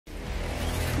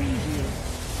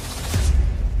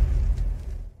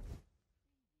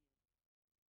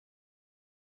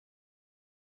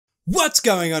What's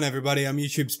going on, everybody? I'm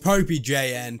YouTube's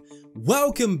popeyJN.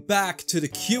 Welcome back to the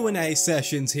Q&A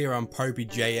sessions here on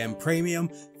popeyJN Premium.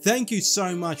 Thank you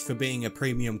so much for being a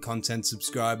premium content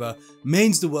subscriber.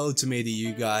 Means the world to me that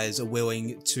you guys are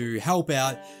willing to help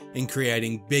out in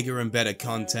creating bigger and better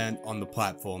content on the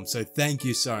platform. So thank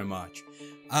you so much.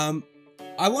 I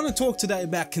want to talk today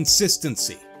about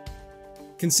consistency.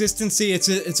 Consistency,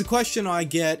 it's a question I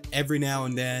get every now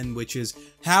and then, which is,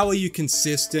 how are you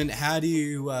consistent? How do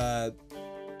you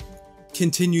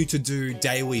continue to do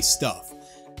daily stuff?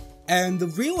 And the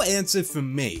real answer for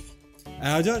me, and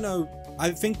I don't know,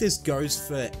 I think this goes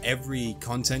for every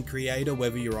content creator,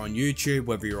 whether you're on YouTube,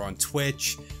 whether you're on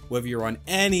Twitch, whether you're on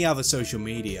any other social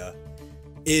media,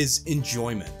 is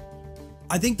enjoyment.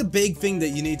 I think the big thing that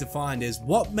you need to find is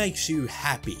what makes you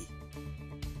happy.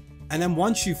 And then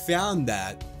once you've found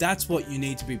that, that's what you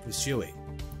need to be pursuing.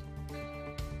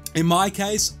 In my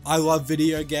case, I love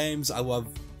video games. I love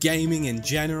gaming in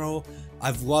general.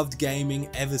 I've loved gaming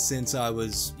ever since I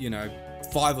was,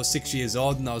 5 or 6 years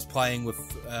old, and I was playing with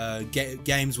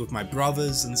games with my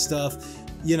brothers and stuff.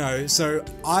 So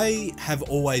I have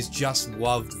always just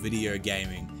loved video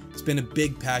gaming. It's been a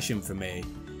big passion for me.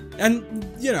 And,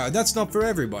 that's not for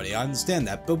everybody. I understand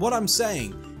that. But what I'm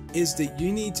saying is that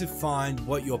you need to find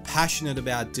what you're passionate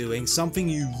about doing, something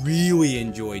you really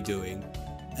enjoy doing.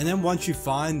 And then once you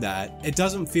find that, it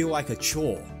doesn't feel like a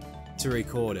chore to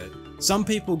record it. Some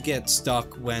people get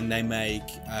stuck when they make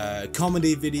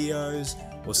comedy videos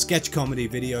or sketch comedy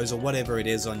videos or whatever it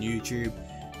is on YouTube.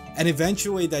 And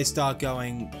eventually they start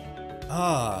going,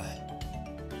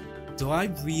 do I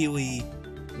really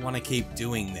want to keep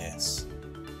doing this?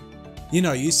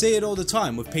 You see it all the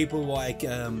time with people like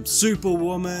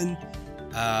Superwoman.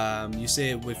 You see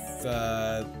it with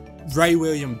Ray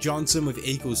William Johnson with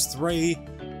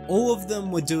Equals3. All of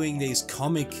them were doing these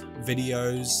comic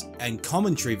videos and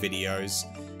commentary videos.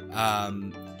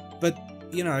 But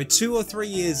 2 or 3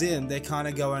 years in, they're kind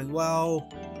of going, well,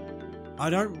 I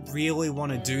don't really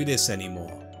want to do this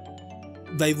anymore.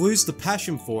 They lose the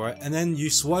passion for it, and then you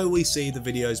slowly see the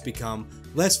videos become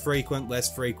less frequent,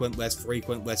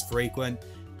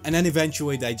 and then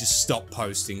eventually they just stop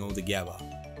posting altogether.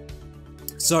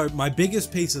 So my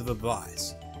biggest piece of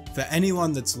advice for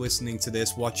anyone that's listening to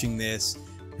this, watching this,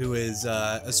 who is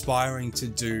aspiring to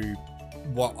do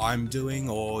what I'm doing,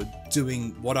 or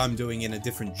doing what I'm doing in a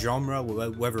different genre,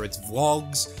 whether it's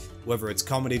vlogs, whether it's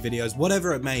comedy videos,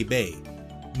 whatever it may be,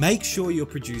 make sure you're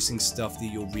producing stuff that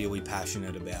you're really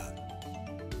passionate about.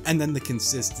 And then the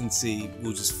consistency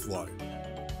will just flow.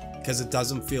 Because it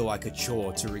doesn't feel like a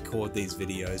chore to record these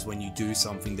videos when you do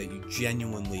something that you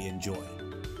genuinely enjoy.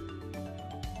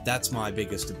 That's my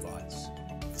biggest advice.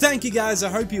 Thank you guys, I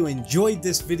hope you enjoyed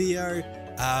this video.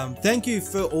 Thank you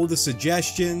for all the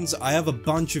suggestions. I have a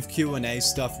bunch of Q&A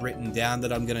stuff written down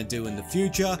that I'm going to do in the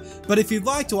future. But if you'd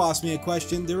like to ask me a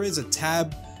question, there is a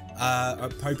tab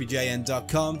at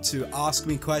popeyJN.com to ask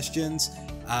me questions.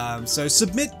 So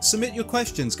submit your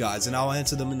questions, guys, and I'll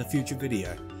answer them in a future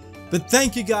video. But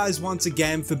thank you guys once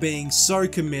again for being so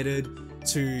committed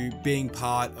to being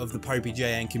part of the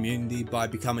popeyJN community by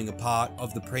becoming a part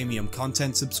of the premium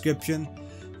content subscription.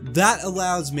 That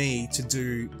allows me to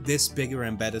do this bigger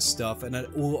and better stuff, and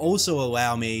it will also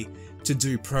allow me to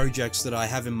do projects that I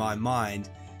have in my mind.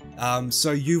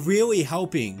 So you're really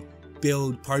helping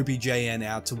build popeyJN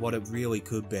out to what it really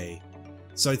could be.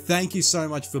 So thank you so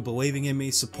much for believing in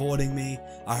me, supporting me.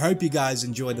 I hope you guys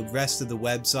enjoy the rest of the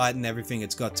website and everything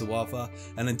it's got to offer.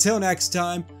 And until next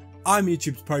time, I'm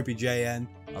YouTube's popeyJN.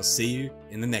 I'll see you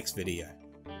in the next video.